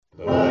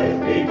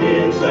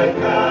at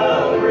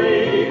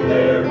Calvary,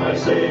 there my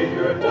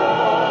Savior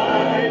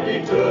died.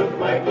 He took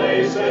my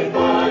place, and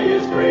by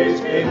His grace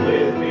came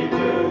with me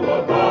to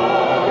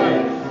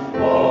abide.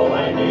 All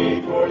I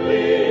need for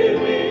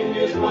living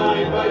is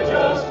mine by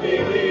just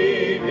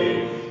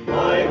believing.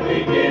 Life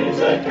begins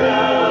at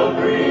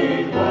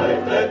Calvary,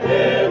 life that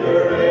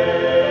never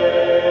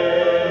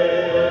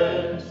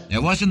ends.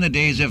 There was in the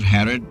days of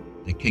Herod,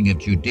 the king of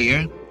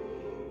Judea,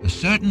 a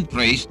certain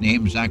priest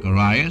named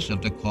Zacharias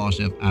of the course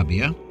of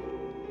Abia.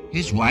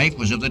 His wife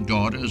was of the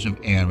daughters of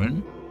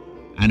Aaron,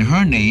 and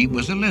her name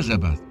was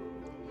Elizabeth.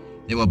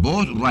 They were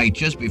both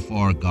righteous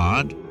before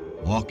God,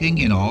 walking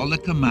in all the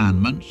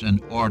commandments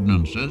and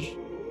ordinances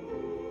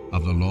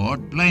of the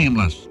Lord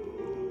blameless.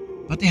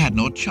 But they had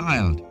no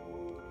child,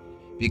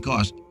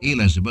 because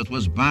Elizabeth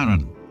was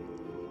barren,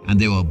 and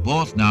they were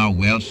both now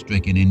well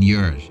stricken in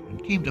years.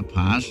 It came to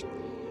pass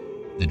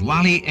that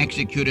while he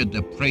executed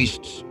the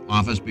priest's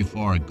office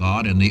before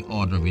God in the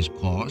order of his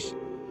course,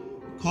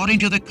 according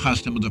to the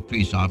custom of the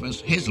priest's office,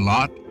 his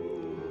lot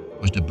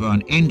was to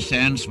burn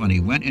incense when he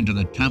went into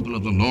the temple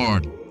of the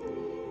Lord.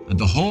 And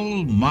the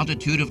whole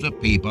multitude of the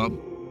people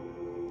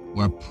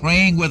were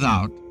praying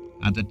without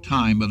at the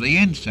time of the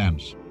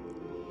incense.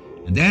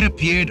 And there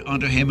appeared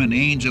unto him an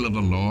angel of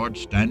the Lord,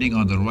 standing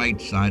on the right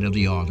side of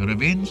the altar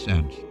of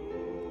incense.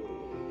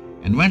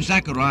 And when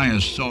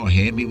Zacharias saw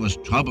him, he was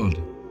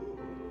troubled,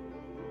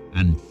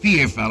 and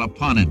fear fell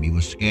upon him. He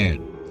was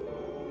scared.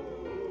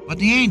 But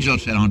the angel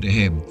said unto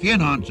him, Fear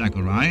not,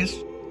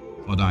 Zacharias,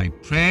 for thy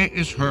prayer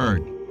is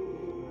heard.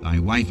 Thy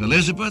wife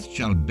Elizabeth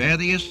shall bear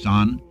thee a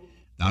son.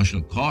 Thou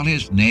shalt call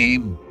his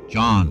name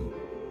John.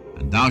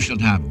 And thou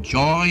shalt have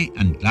joy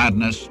and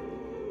gladness,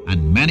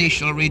 and many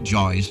shall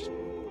rejoice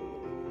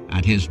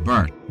at his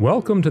birth.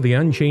 Welcome to the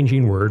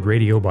Unchanging Word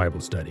Radio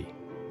Bible Study.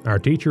 Our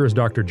teacher is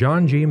Dr.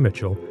 John G.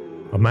 Mitchell,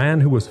 a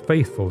man who was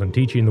faithful in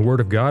teaching the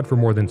Word of God for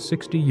more than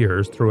 60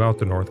 years throughout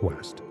the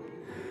Northwest.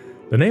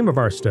 The name of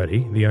our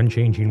study, The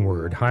Unchanging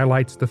Word,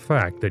 highlights the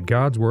fact that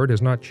God's Word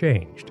has not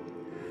changed.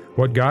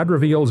 What God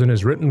reveals in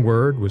His written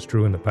Word was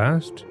true in the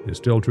past, is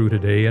still true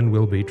today, and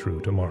will be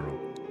true tomorrow.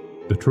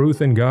 The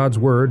truth in God's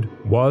Word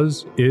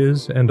was,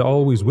 is, and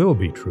always will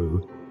be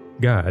true.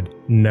 God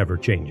never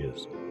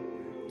changes.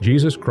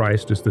 Jesus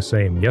Christ is the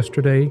same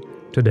yesterday,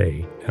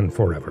 today, and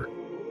forever.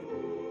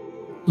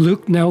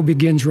 Luke now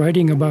begins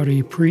writing about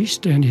a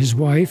priest and his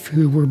wife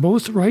who were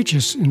both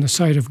righteous in the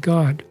sight of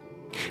God.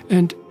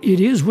 And it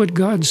is what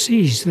God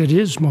sees that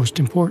is most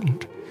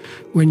important.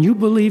 When you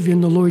believe in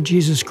the Lord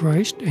Jesus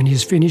Christ and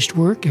His finished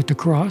work at the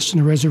cross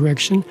and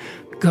resurrection,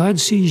 God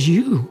sees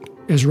you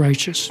as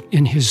righteous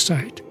in His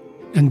sight.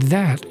 And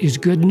that is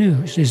good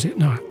news, is it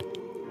not?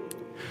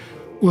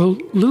 Well,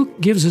 Luke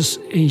gives us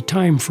a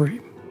time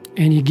frame,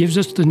 and he gives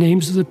us the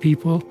names of the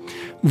people,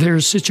 their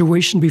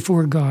situation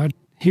before God.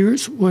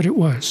 Here's what it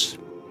was.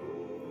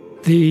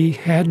 They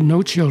had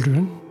no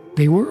children,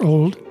 they were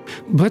old,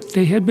 but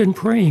they had been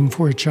praying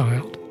for a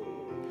child.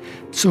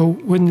 So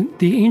when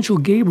the angel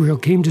Gabriel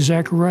came to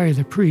Zechariah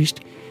the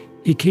priest,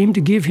 he came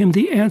to give him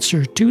the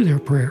answer to their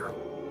prayer.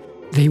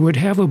 They would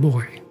have a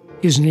boy.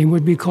 His name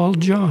would be called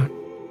John,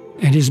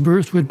 and his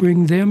birth would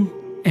bring them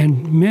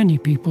and many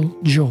people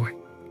joy.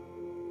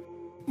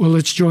 Well,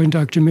 let's join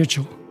Dr.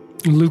 Mitchell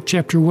in Luke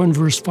chapter 1,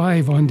 verse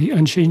 5 on the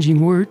Unchanging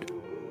Word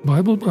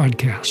Bible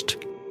broadcast.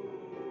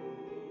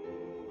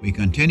 We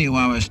continue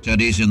our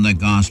studies in the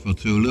Gospel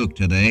through Luke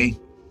today,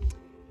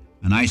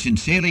 and I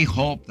sincerely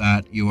hope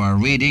that you are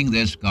reading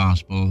this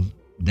Gospel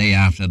day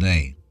after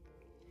day.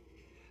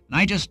 And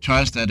I just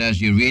trust that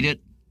as you read it,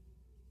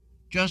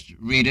 just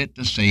read it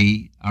to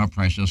see our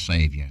precious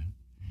Savior.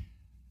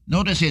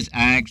 Notice His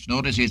acts,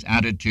 notice His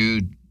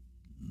attitude,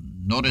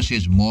 notice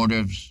His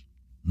motives,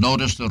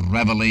 notice the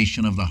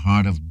revelation of the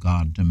heart of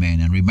God to men.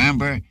 And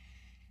remember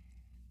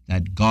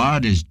that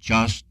God is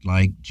just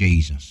like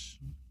Jesus.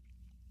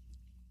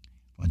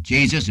 For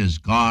Jesus is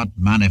God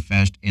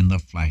manifest in the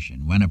flesh.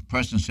 And when a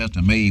person says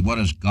to me, what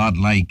is God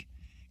like?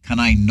 Can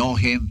I know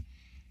Him?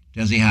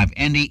 Does He have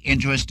any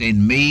interest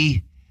in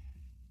me?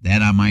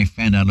 Then, my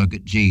friend, I look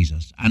at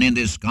Jesus. And in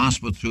this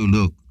Gospel through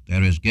Luke,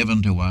 there is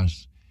given to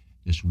us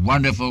this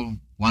wonderful,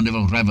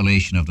 wonderful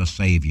revelation of the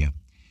Savior.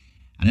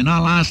 And in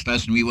our last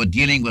lesson, we were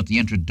dealing with the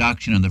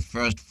introduction in the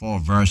first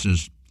 4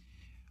 verses,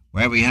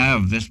 where we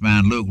have this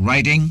man Luke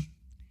writing.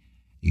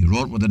 He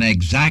wrote with an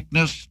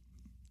exactness,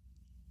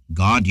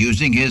 God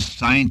using His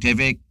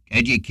scientific,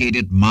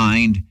 educated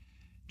mind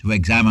to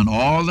examine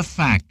all the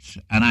facts,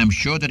 and I'm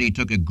sure that He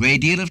took a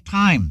great deal of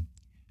time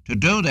to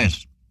do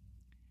this.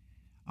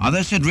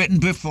 Others had written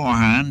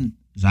beforehand,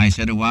 as I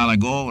said a while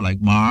ago,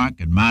 like Mark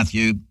and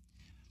Matthew,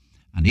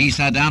 and he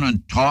sat down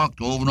and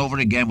talked over and over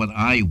again with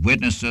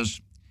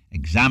eyewitnesses,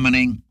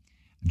 examining,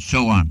 and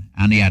so on.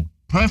 And he had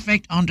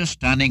perfect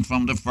understanding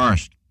from the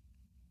first.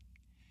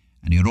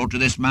 And he wrote to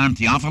this man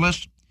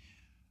Theophilus,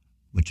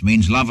 which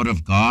means lover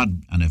of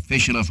God, an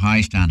official of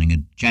high standing, a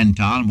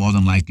Gentile, more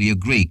than likely a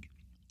Greek,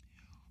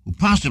 who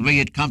possibly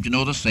had come to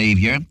know the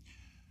Savior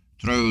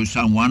through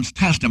someone's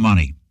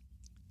testimony.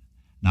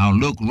 Now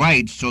Luke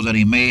writes so that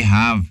he may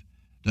have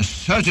the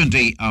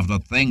certainty of the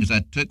things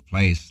that took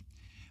place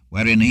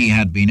wherein he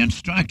had been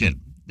instructed.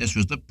 This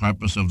was the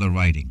purpose of the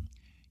writing.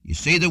 You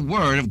see, the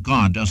Word of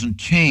God doesn't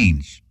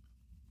change.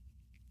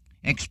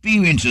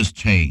 Experiences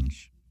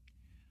change,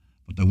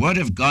 but the Word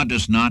of God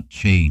does not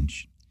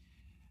change.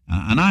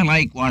 And I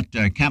like what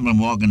Campbell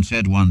Morgan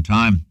said one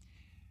time.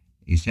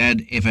 He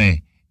said,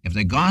 if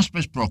the gospel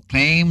is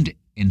proclaimed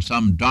in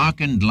some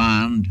darkened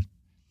land,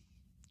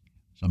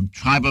 some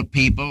tribal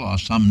people or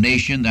some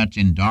nation that's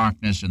in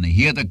darkness, and they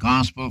hear the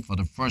gospel for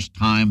the first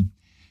time,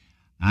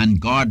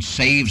 and God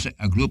saves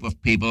a group of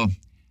people,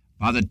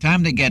 by the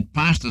time they get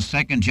past the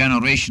second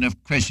generation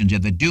of Christians,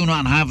 if they do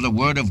not have the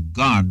Word of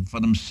God for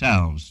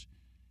themselves,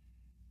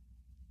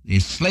 they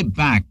slip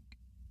back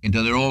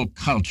into their old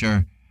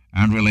culture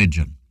and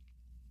religion.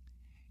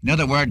 In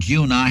other words,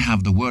 you and I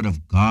have the Word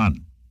of God.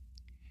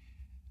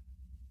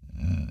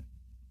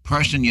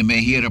 You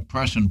may hear a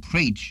person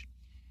preach,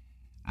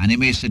 and he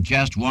may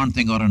suggest one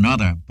thing or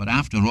another, but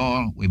after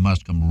all, we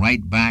must come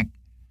right back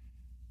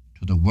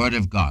to the Word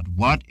of God.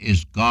 What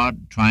is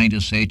God trying to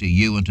say to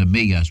you and to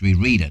me as we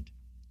read it?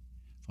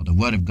 For the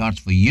Word of God's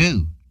for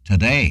you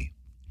today.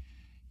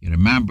 You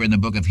remember in the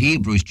book of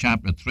Hebrews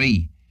chapter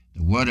 3,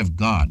 the Word of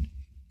God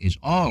is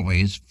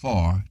always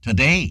for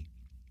today,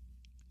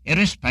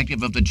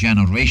 irrespective of the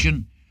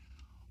generation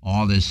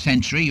or the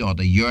century or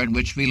the year in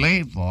which we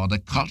live or the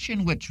culture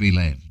in which we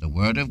live. The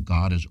Word of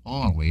God is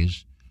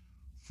always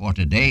for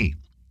today.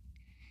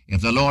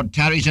 If the Lord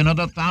tarries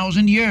another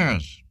 1,000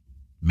 years,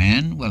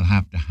 men will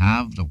have to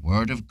have the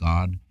Word of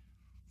God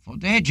for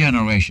their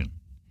generation,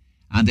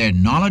 and their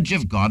knowledge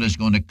of God is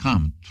going to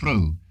come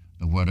through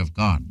the Word of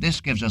God. This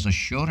gives us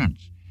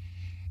assurance.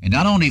 It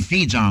not only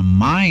feeds our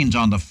minds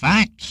on the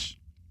facts,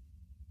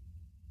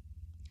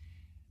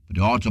 but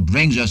it also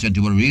brings us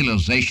into a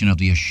realization of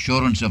the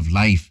assurance of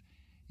life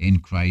in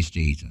Christ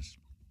Jesus.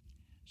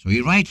 So he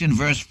writes in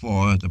verse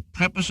 4, the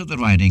purpose of the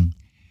writing,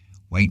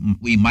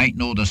 we might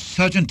know the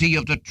certainty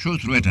of the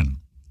truth written,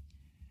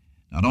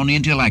 not only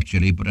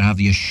intellectually, but to have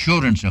the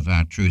assurance of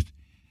that truth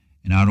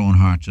in our own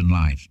hearts and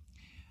lives.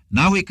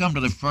 Now we come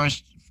to the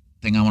first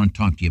thing I want to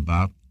talk to you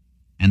about,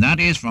 and that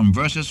is from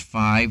verses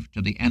 5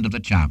 to the end of the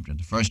chapter,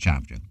 the first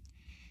chapter.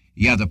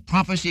 You have the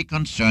prophecy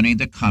concerning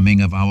the coming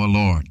of our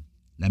Lord.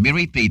 Let me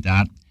repeat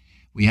that.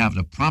 We have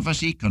the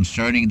prophecy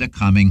concerning the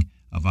coming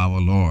of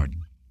our Lord.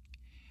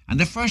 And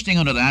the first thing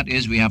under that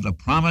is we have the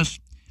promise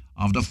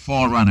of the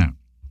forerunner,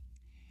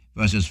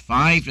 verses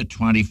 5 to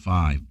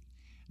 25. And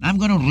I'm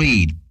going to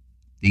read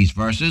these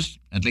verses,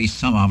 at least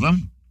some of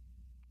them,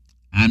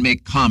 and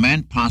make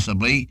comment,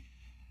 possibly,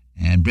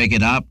 and break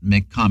it up,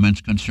 make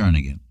comments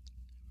concerning it.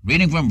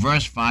 Reading from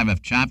verse 5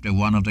 of chapter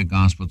 1 of the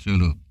Gospel through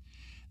Luke.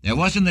 There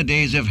was in the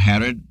days of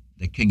Herod,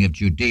 the king of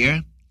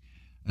Judea,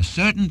 a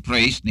certain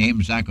priest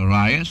named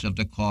Zacharias of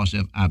the course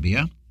of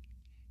Abia.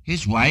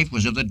 His wife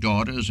was of the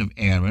daughters of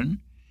Aaron,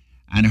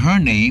 and her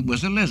name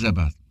was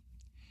Elizabeth.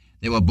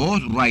 They were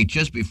both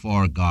righteous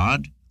before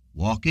God,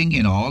 walking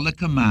in all the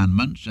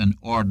commandments and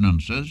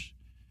ordinances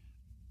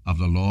of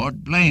the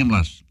Lord,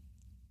 blameless.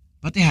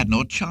 But they had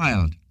no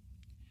child,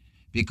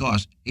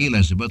 because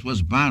Elizabeth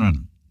was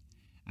barren,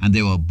 and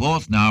they were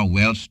both now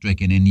well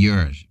stricken in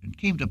years. It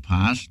came to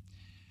pass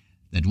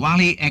that while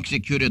he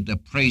executed the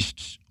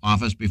priest's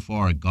office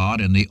before God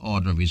in the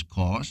order of his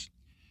course,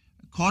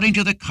 according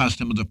to the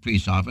custom of the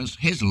priest's office,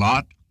 his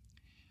lot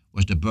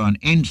was to burn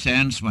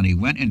incense when he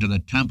went into the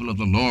temple of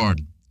the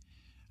Lord.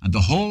 And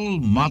the whole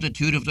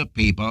multitude of the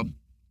people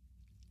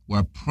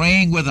were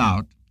praying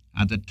without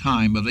at the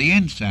time of the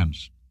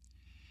incense.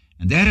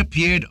 And there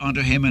appeared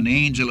unto him an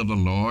angel of the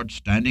Lord,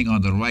 standing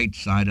on the right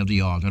side of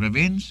the altar of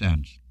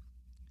incense.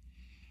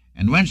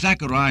 And when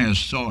Zacharias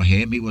saw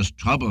him, he was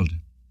troubled,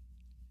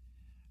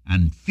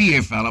 and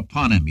fear fell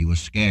upon him. He was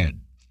scared.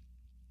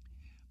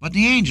 But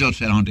the angel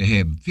said unto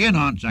him, Fear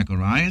not,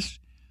 Zacharias,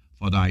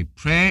 for thy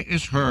prayer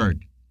is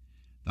heard.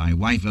 Thy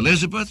wife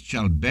Elizabeth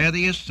shall bear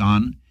thee a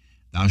son.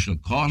 Thou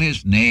shalt call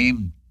his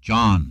name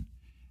John.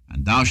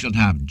 And thou shalt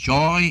have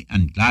joy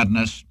and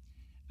gladness,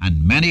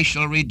 and many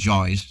shall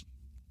rejoice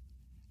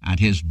at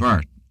his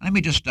birth. Let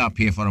me just stop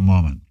here for a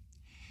moment.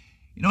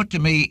 You know, to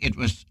me, it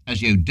was,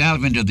 as you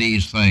delve into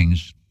these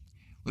things,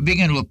 we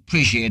begin to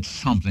appreciate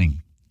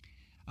something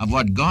of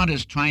what God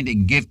is trying to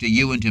give to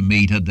you and to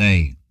me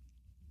today.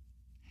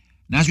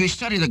 And as we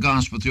study the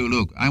Gospel through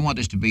Luke, I want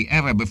this to be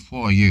ever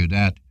before you,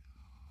 that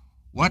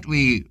what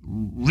we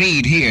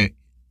read here,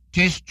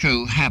 'tis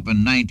true,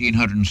 happened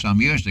 1900 and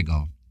some years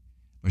ago,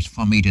 but it's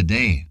for me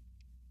today.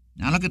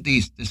 Now look at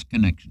this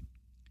connection.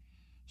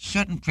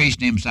 Certain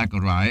priest named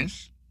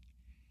Zacharias,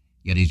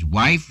 yet his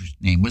wife's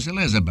name was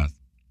Elizabeth.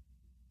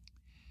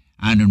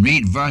 And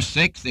read verse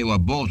 6, they were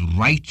both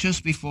righteous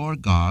before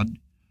God,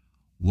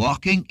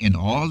 walking in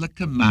all the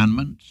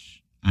commandments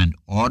and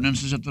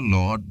ordinances of the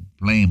Lord,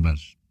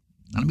 blameless.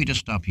 Now let me just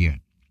stop here.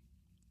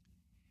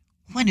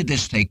 When did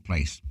this take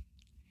place?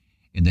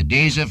 In the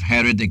days of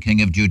Herod, the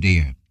king of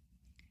Judea.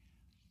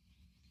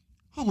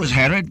 Who was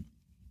Herod?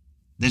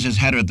 This is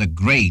Herod the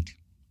Great,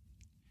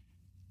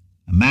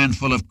 a man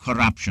full of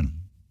corruption.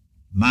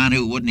 man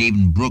who wouldn't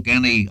even brook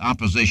any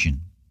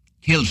opposition,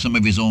 killed some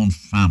of his own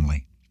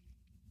family.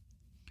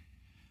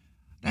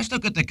 Let's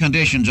look at the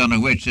conditions under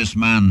which this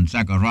man,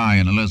 Zechariah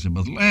and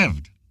Elizabeth,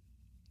 lived.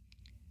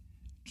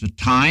 It's a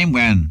time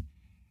when,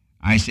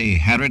 I say,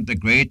 Herod the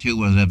Great, who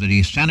was of the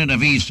descendant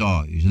of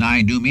Esau, he's an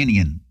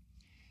Idumean.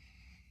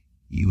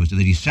 He was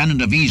the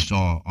descendant of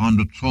Esau on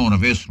the throne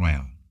of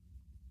Israel.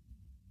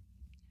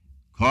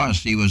 Of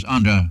course, he was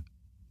under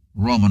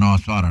Roman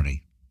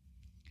authority.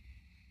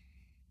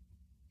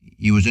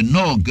 He was a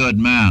no good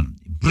man,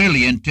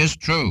 brilliant, 'tis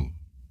true,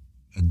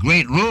 a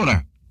great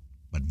ruler,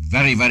 but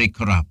very, very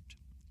corrupt,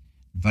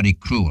 very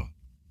cruel.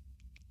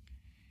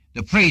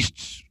 The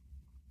priests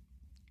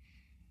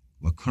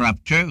were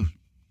corrupt too.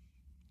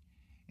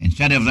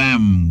 Instead of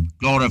them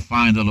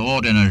glorifying the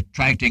Lord and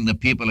attracting the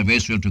people of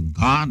Israel to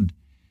God,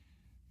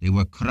 they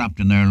were corrupt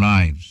in their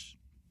lives.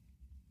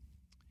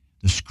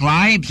 The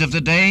scribes of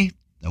the day,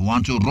 the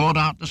ones who wrote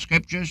out the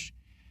scriptures,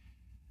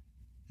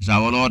 as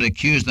our Lord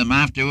accused them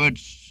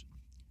afterwards,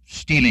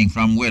 stealing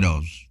from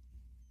widows.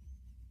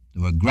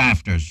 They were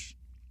grafters.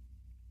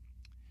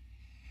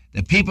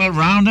 The people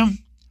around them,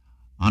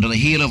 under the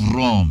heel of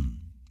Rome,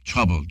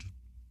 troubled.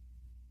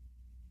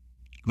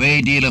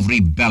 Great deal of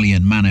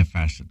rebellion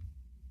manifested.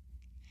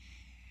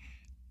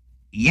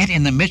 Yet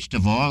in the midst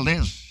of all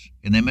this,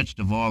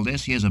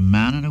 here's a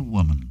man and a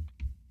woman.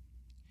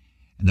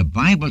 And the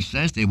Bible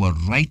says they were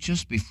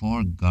righteous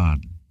before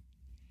God.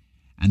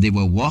 And they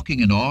were walking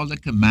in all the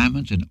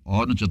commandments and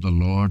ordinances of the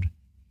Lord,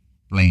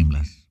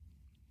 blameless.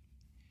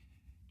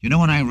 You know,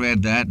 when I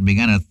read that and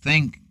began to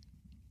think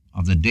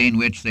of the day in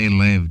which they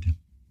lived,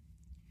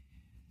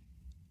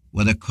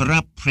 with a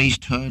corrupt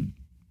priesthood,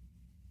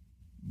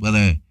 with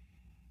an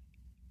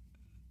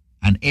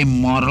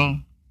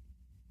immoral,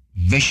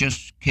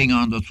 vicious king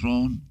on the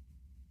throne,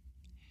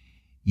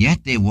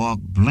 yet they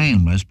walked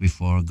blameless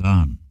before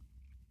God.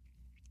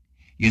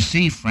 You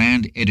see,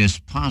 friend, it is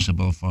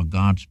possible for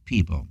God's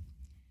people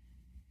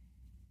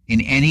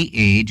in any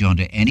age,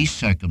 under any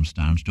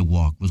circumstance, to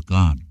walk with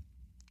God.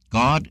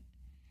 God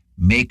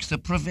makes the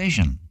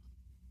provision.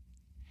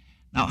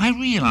 Now, I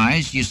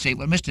realize you say,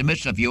 well, Mr.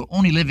 Mitchell, if you're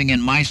only living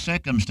in my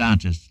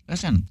circumstances,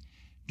 listen,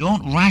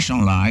 don't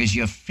rationalize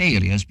your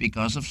failures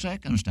because of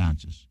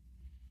circumstances.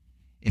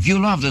 If you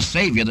love the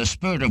Savior, the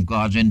Spirit of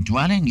God's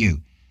indwelling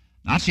you.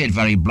 Not said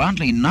very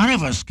bluntly, none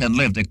of us can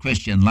live the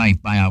Christian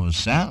life by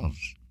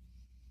ourselves.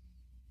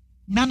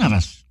 None of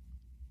us.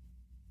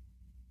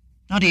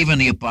 Not even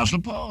the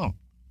Apostle Paul.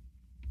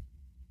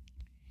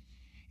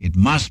 It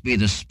must be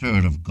the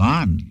Spirit of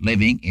God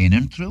living in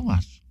and through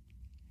us.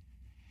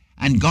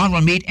 And God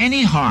will meet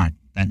any heart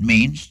that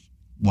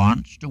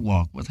wants to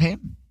walk with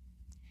Him.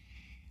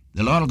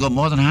 The Lord will go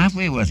more than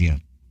halfway with you.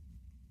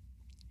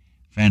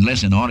 Friend,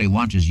 listen, all He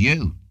wants is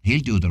you. He'll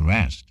do the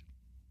rest.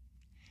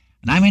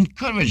 And I'm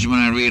encouraged when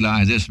I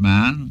realize this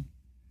man,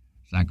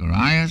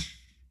 Zacharias,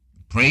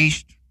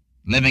 priest,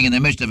 living in the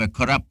midst of a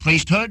corrupt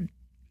priesthood,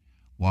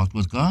 walked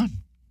with God.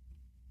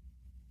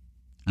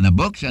 And the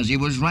book says he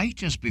was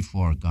righteous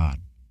before God.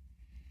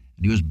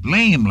 And he was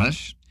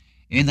blameless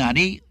in that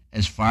he,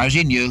 as far as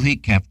he knew, he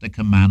kept the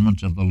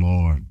commandments of the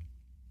Lord.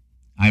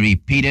 I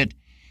repeat it,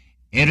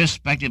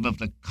 irrespective of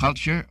the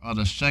culture or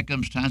the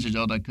circumstances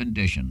or the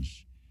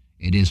conditions.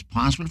 It is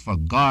possible for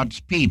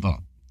God's people,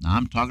 now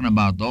I'm talking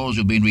about those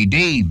who've been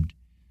redeemed,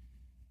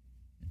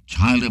 a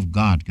child of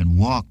God can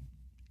walk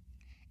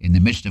in the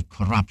midst of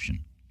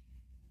corruption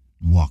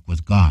and walk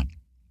with God.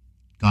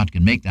 God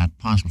can make that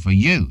possible for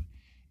you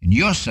in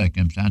your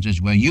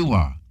circumstances where you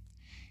are.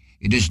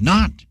 It is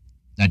not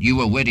that you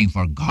are waiting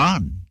for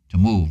God to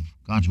move.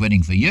 God's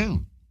waiting for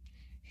you.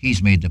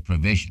 He's made the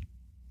provision.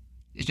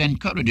 This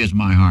encourages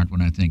my heart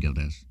when I think of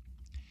this.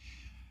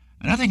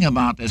 Another thing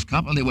about this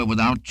couple, they were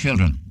without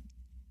children.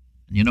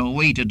 You know,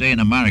 we today in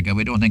America,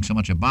 we don't think so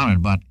much about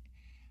it, but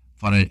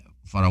for a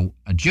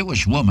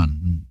Jewish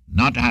woman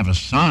not to have a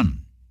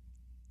son,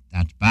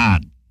 that's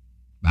bad,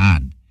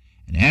 bad.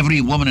 And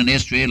every woman in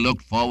Israel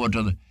looked forward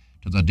to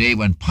the day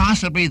when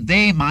possibly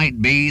they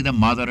might be the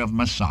mother of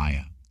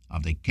Messiah,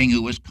 of the king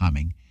who was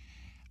coming,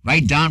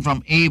 right down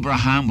from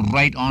Abraham,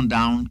 right on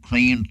down,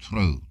 clean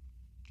through.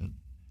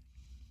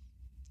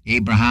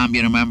 Abraham,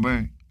 you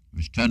remember,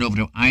 was turned over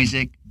to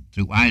Isaac,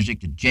 through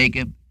Isaac to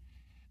Jacob,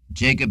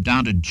 Jacob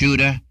down to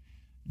Judah,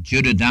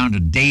 Judah down to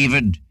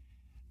David,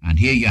 and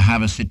here you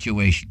have a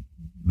situation.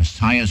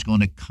 Messiah's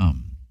going to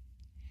come.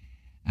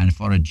 And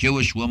for a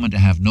Jewish woman to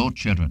have no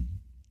children,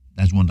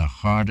 that's one of the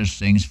hardest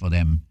things for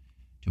them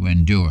to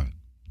endure.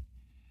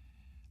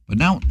 But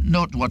now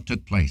note what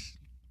took place.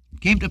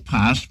 It came to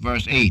pass,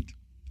 verse 8,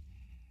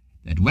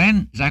 that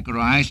when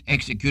Zacharias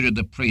executed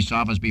the priest's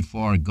office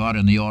before God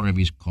in the order of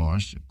his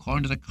course,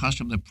 according to the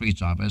custom of the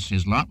priest's office,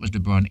 his lot was to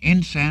burn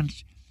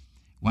incense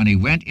when he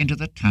went into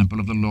the temple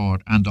of the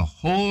Lord, and the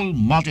whole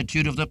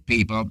multitude of the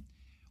people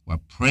were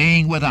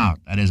praying without,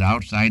 that is,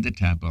 outside the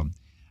temple,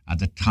 at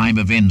the time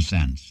of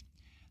incense.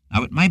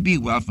 Now, it might be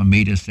well for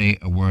me to say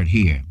a word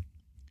here.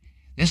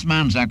 This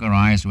man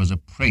Zacharias was a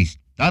priest.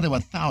 Now, there were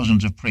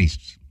thousands of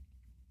priests.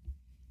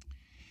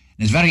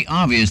 It's very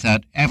obvious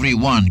that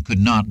everyone could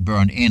not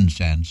burn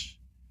incense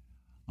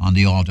on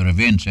the altar of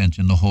incense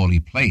in the holy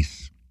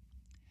place.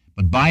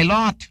 But by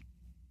lot,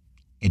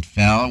 it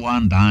fell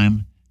one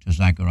time to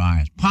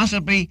Zacharias,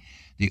 possibly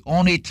the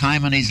only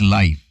time in his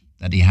life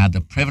that he had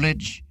the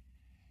privilege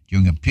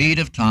during a period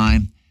of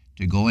time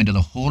to go into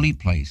the holy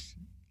place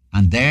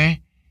and there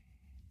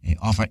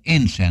offer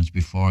incense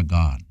before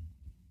God.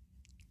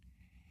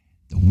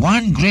 The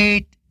one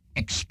great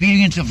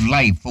experience of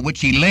life for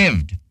which he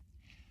lived,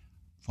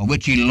 for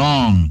which he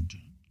longed,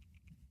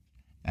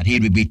 that he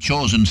would be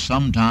chosen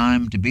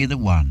sometime to be the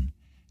one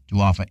to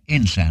offer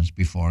incense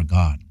before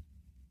God.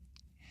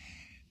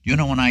 You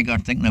know, when I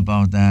got thinking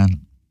about that,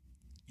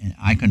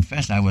 I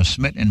confess I was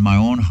smitten in my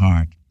own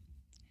heart.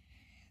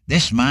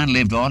 This man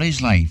lived all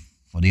his life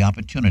for the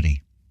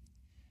opportunity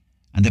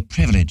and the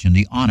privilege and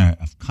the honor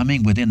of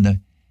coming within the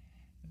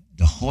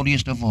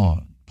holiest of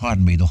all,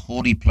 the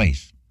holy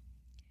place,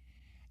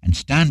 and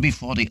stand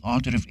before the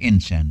altar of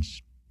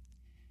incense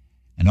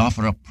and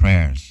offer up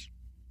prayers,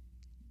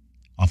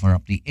 offer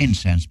up the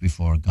incense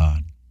before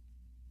God,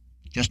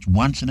 just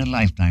once in a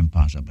lifetime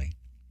possibly.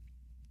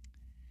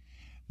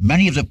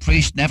 Many of the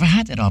priests never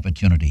had that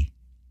opportunity.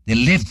 They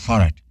lived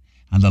for it,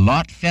 and the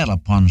lot fell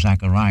upon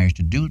Zacharias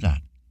to do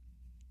that.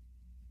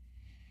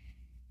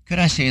 Could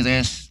I say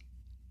this?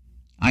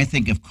 I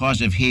think, of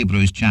course, of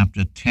Hebrews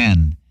chapter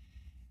 10,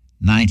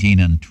 19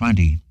 and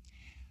 20,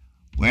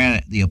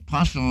 where the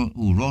apostle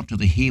who wrote to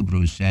the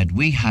Hebrews said,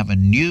 "We have a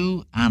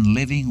new and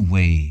living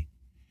way.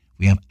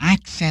 We have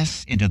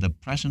access into the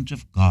presence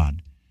of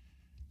God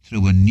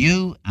through a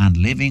new and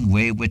living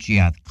way which he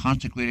hath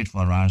consecrated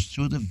for us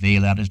through the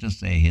veil, that is to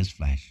say, his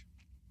flesh."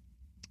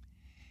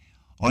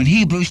 Or in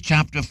Hebrews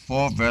chapter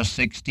 4, verse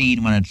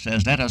 16, when it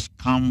says, "Let us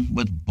come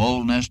with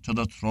boldness to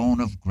the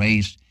throne of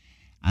grace,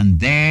 and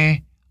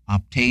there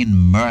obtain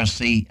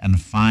mercy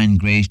and find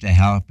grace to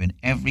help in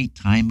every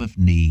time of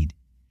need."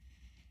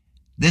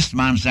 This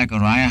man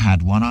Zechariah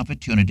had one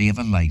opportunity of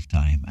a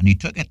lifetime, and he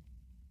took it,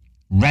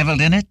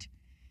 reveled in it,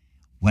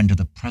 went to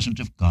the presence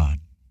of God,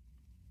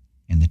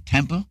 in the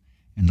temple,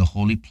 in the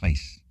holy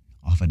place,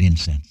 offered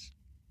incense.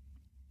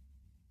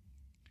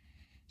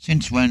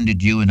 Since when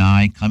did you and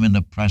I come in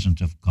the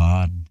presence of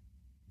God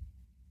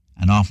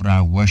and offer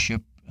our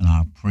worship and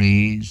our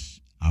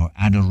praise, our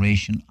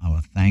adoration,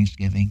 our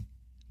thanksgiving?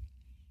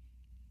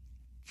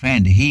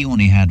 Friend, he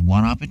only had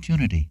one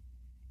opportunity.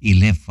 He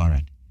lived for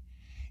it.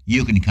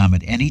 You can come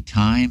at any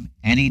time,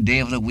 any day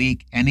of the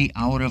week, any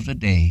hour of the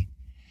day.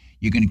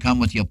 You can come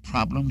with your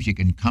problems, you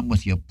can come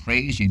with your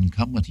praise, you can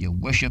come with your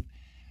worship,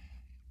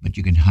 but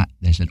you can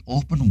there's an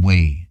open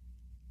way.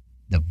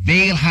 The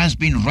veil has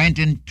been rent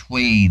in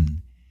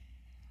twain,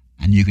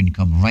 and you can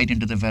come right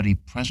into the very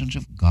presence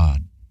of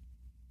God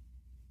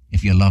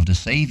if you love the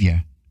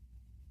Savior,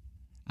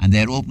 and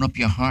there open up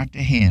your heart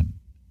to him,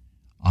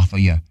 offer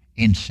your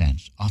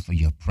incense, offer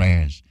your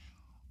prayers,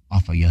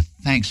 offer your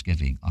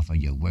thanksgiving, offer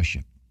your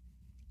worship.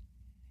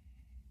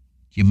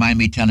 Do you mind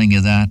me telling you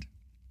that?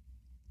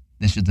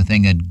 This is the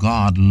thing that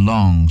God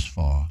longs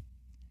for.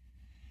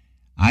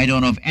 I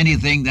don't know of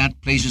anything that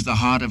pleases the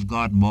heart of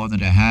God more than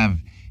to have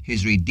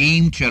his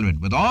redeemed children,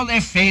 with all their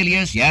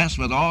failures, yes,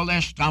 with all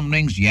their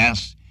stumblings,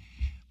 yes,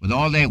 with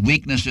all their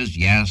weaknesses,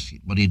 yes,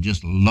 but he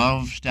just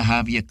loves to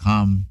have you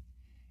come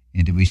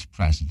into his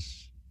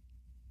presence.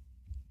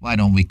 Why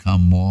don't we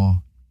come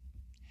more?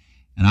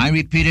 And I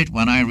repeat it,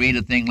 when I read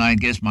a thing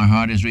like this, my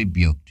heart is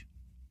rebuked.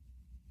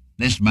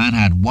 This man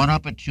had one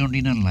opportunity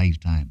in a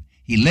lifetime.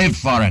 He lived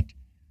for it.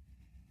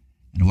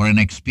 And what an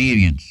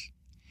experience.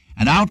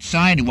 And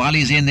outside, while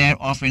he's in there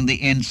offering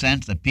the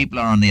incense, the people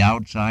are on the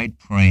outside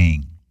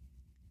praying.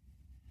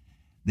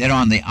 They're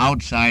on the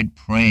outside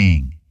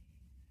praying.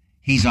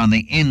 He's on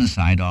the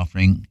inside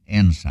offering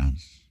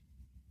incense.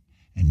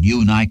 And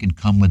you and I can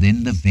come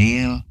within the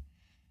veil.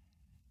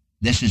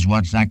 This is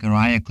what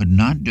Zechariah could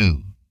not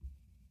do.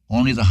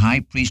 Only the high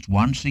priest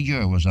once a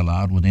year was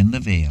allowed within the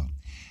veil.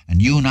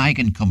 And you and I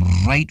can come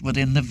right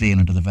within the veil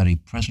into the very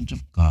presence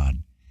of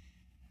God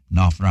and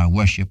offer our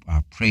worship,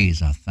 our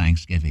praise, our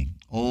thanksgiving.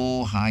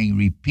 Oh, I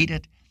repeat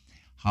it,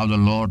 how the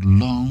Lord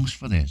longs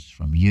for this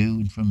from you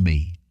and from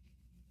me.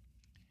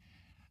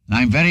 And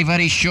I'm very,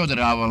 very sure that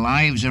our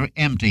lives are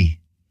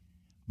empty,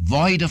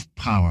 void of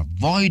power,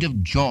 void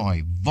of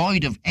joy,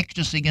 void of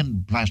ecstasy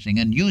and blessing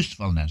and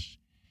usefulness,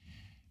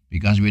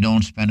 because we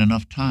don't spend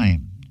enough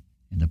time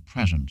in the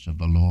presence of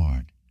the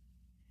Lord.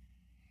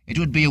 It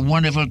would be a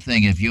wonderful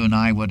thing if you and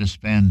I were to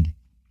spend,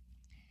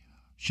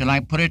 shall I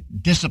put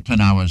it,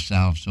 discipline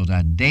ourselves so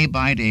that day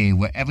by day,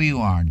 wherever you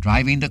are,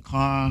 driving the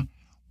car,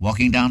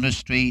 walking down the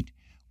street,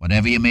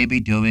 whatever you may be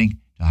doing,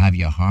 to have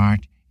your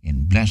heart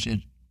in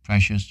blessed,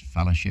 precious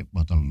fellowship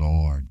with the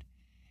Lord.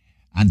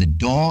 And the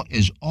door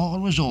is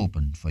always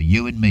open for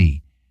you and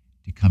me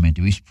to come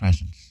into his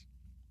presence.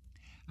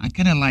 I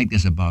kind of like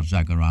this about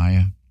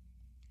Zechariah.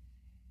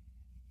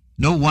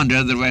 No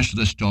wonder the rest of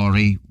the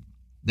story,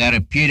 there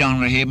appeared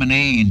unto him an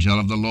angel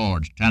of the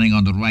Lord, standing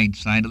on the right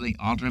side of the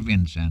altar of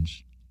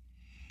incense.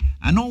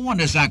 And no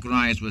wonder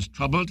Zacharias was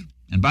troubled.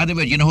 And by the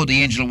way, do you know who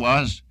the angel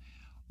was?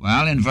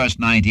 Well, in verse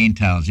 19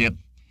 tells you,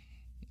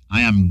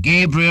 I am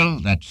Gabriel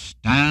that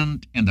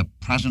stand in the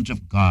presence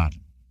of God.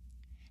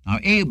 Now,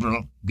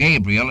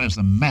 Gabriel is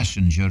the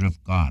messenger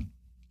of God.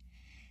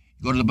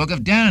 You go to the book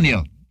of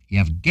Daniel, you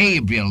have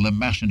Gabriel, the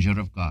messenger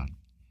of God.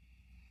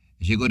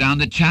 As you go down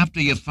the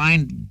chapter, you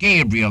find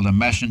Gabriel, the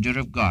messenger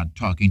of God,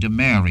 talking to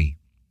Mary.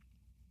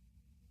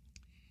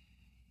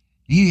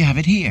 You have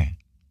it here.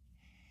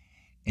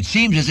 It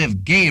seems as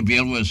if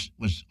Gabriel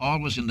was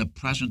always in the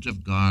presence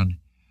of God,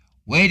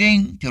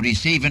 waiting to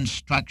receive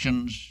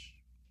instructions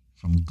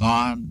from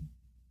God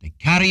to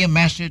carry a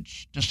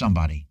message to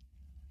somebody.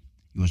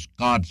 He was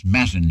God's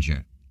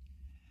messenger.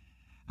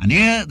 And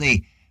here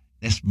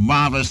this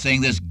marvelous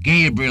thing, this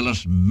Gabriel,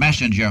 this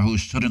messenger who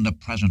stood in the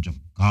presence of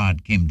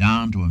God, came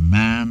down to a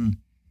man,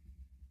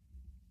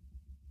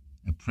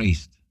 a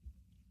priest.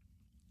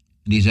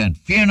 And he said,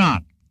 fear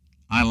not.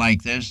 I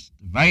like this.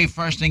 The very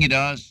first thing he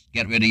does,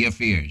 get rid of your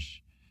fears.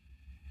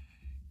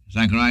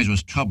 Zacharias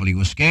was troubled. He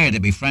was scared, to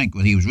be frank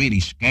with you. He was really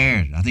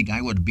scared. I think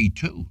I would be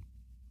too.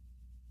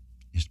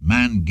 This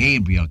man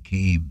Gabriel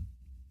came.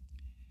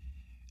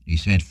 He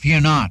said,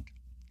 fear not.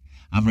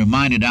 I'm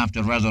reminded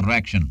after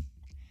resurrection.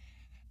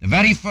 The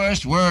very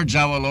first words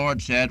our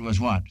Lord said was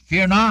what?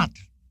 Fear not.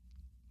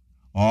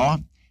 Or,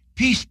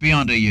 peace be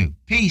unto you.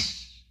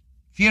 Peace.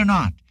 Fear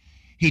not.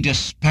 He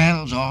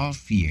dispels all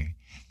fear.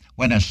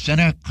 When a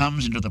sinner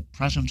comes into the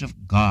presence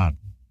of God,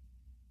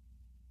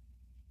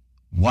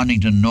 wanting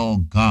to know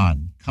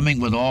God, coming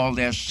with all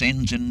their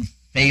sins and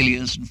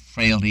failures and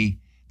frailty,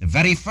 the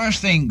very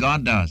first thing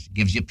God does,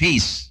 gives you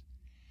peace.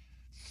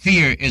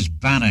 Fear is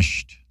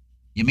banished.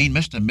 You mean,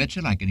 Mr.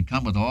 Mitchell, I can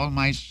come with all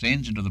my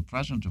sins into the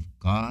presence of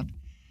God?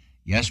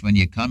 Yes, when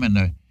you come in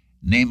the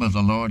name of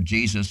the Lord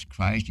Jesus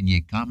Christ and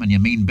you come and you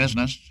mean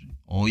business,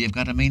 oh, you've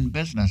got to mean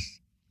business.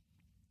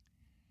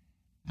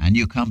 And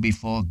you come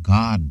before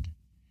God,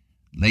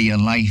 lay your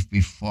life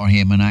before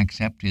him and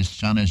accept his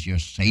Son as your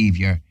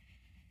Savior.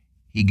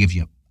 He gives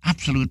you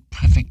absolute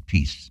perfect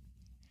peace.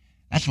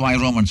 That's why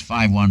Romans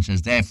 5:1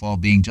 says, therefore,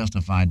 being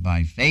justified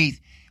by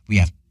faith, we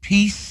have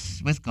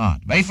peace with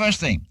God. Very first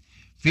thing,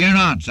 fear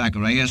not,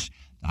 Zacharias,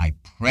 thy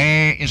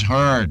prayer is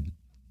heard.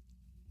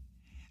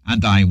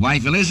 And thy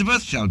wife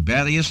Elizabeth shall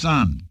bear thee a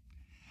son,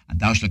 and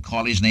thou shalt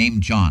call his name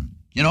John.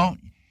 You know,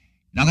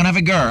 you're not going to have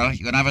a girl,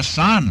 you're going to have a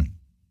son.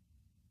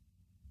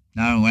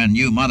 Now, when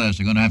you mothers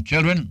are going to have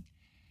children,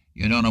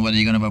 you don't know whether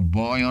you're going to have a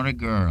boy or a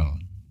girl.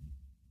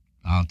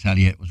 I'll tell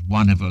you, it was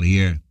wonderful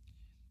here.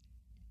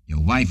 Your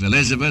wife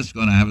Elizabeth's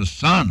going to have a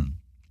son,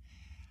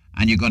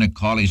 and you're going to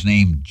call his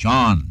name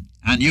John,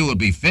 and you will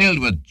be filled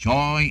with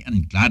joy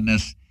and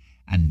gladness,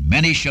 and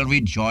many shall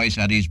rejoice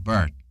at his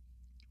birth.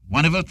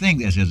 Wonderful thing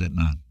this, is it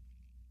not?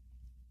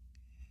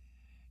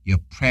 Your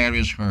prayer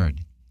is heard.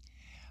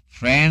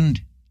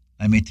 Friend,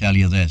 let me tell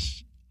you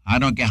this. I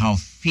don't care how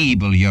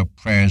feeble your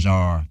prayers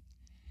are,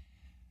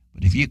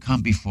 but if you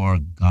come before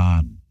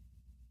God,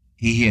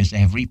 he hears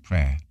every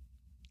prayer.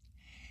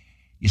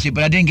 You say,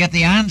 but I didn't get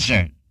the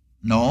answer.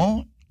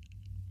 No.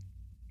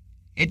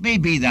 It may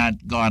be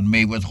that God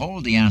may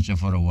withhold the answer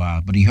for a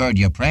while, but he heard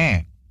your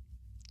prayer.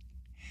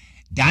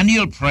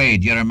 Daniel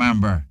prayed, you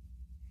remember.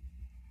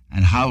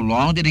 And how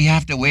long did he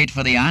have to wait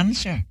for the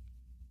answer?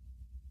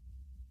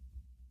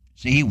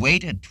 See, he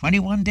waited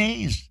 21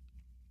 days.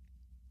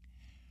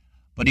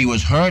 But he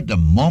was heard the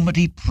moment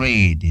he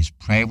prayed. His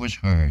prayer was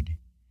heard.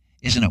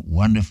 Isn't it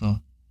wonderful?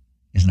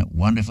 Isn't it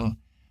wonderful?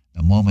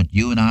 The moment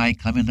you and I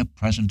come in the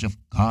presence of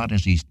God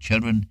as his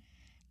children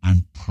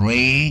and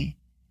pray,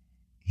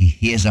 he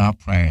hears our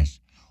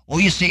prayers. Oh,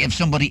 you see, if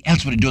somebody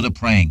else would do the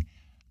praying.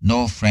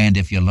 No, friend,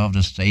 if you love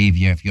the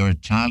Savior, if you're a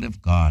child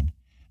of God,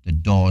 the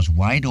door's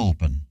wide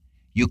open.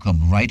 You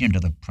come right into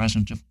the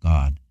presence of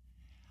God.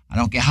 I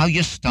don't care how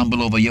you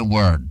stumble over your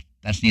word.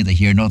 That's neither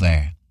here nor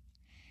there.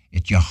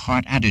 It's your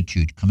heart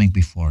attitude coming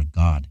before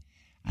God,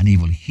 and he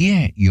will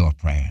hear your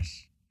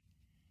prayers.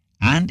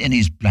 And in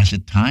his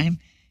blessed time,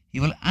 he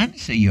will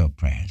answer your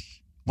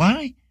prayers.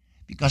 Why?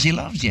 Because he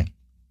loves you.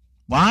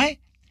 Why?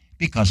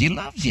 Because he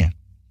loves you.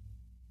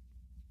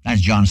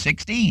 That's John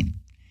 16.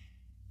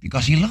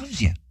 Because he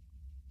loves you.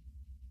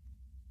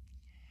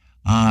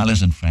 Ah,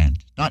 listen,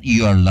 friend, not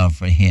your love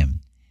for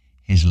him,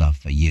 his love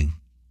for you.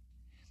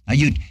 Now,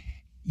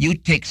 you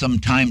take some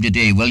time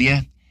today, will you,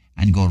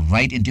 and go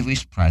right into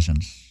his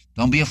presence.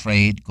 Don't be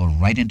afraid. Go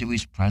right into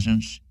his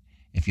presence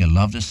if you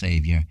love the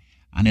Savior.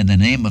 And in the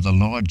name of the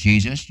Lord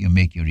Jesus, you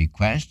make your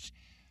requests.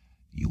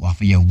 You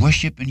offer your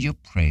worship and your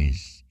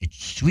praise.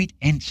 It's sweet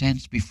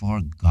incense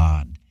before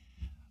God.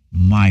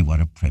 My,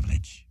 what a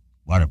privilege.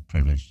 What a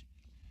privilege.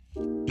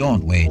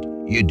 Don't wait.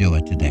 You do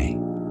it today.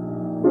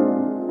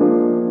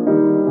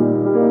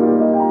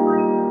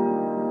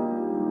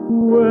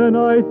 When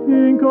I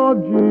think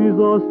of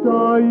Jesus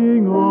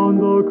dying on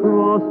the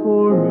cross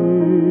for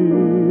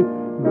me,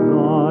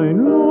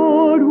 thine,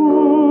 Lord,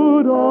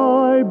 would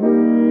I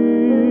be,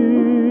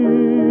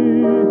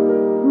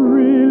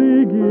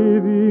 freely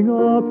giving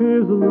up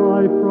his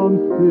life from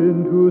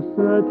sin to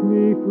set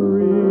me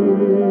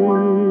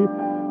free.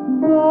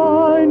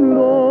 Thine,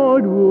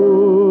 Lord,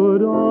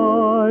 would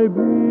I I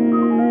be.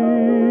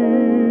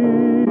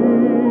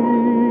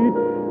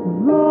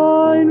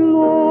 Thine,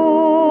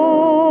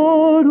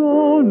 Lord,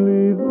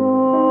 only thine.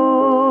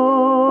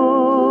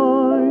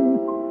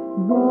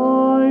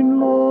 Thine,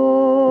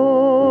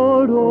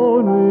 Lord,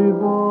 only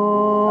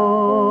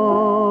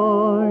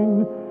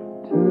thine.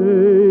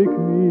 Take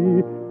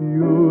me,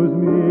 use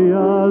me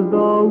as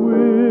thou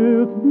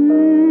wilt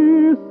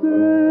be,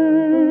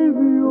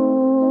 Savior.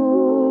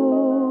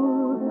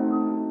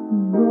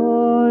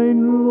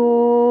 Thine,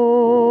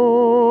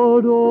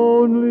 Lord,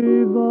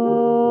 only thine.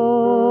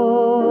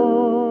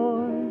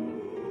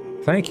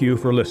 Thank you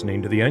for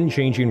listening to the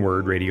Unchanging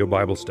Word Radio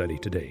Bible Study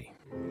today.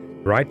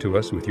 Write to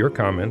us with your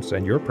comments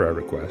and your prayer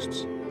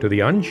requests to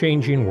the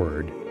Unchanging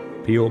Word,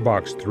 P.O.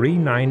 Box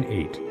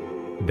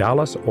 398,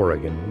 Dallas,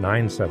 Oregon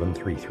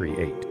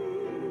 97338.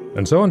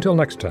 And so until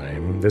next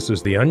time, this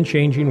is the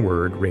Unchanging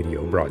Word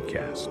Radio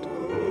broadcast.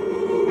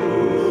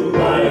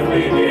 Life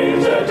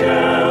begins at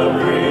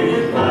Calvary.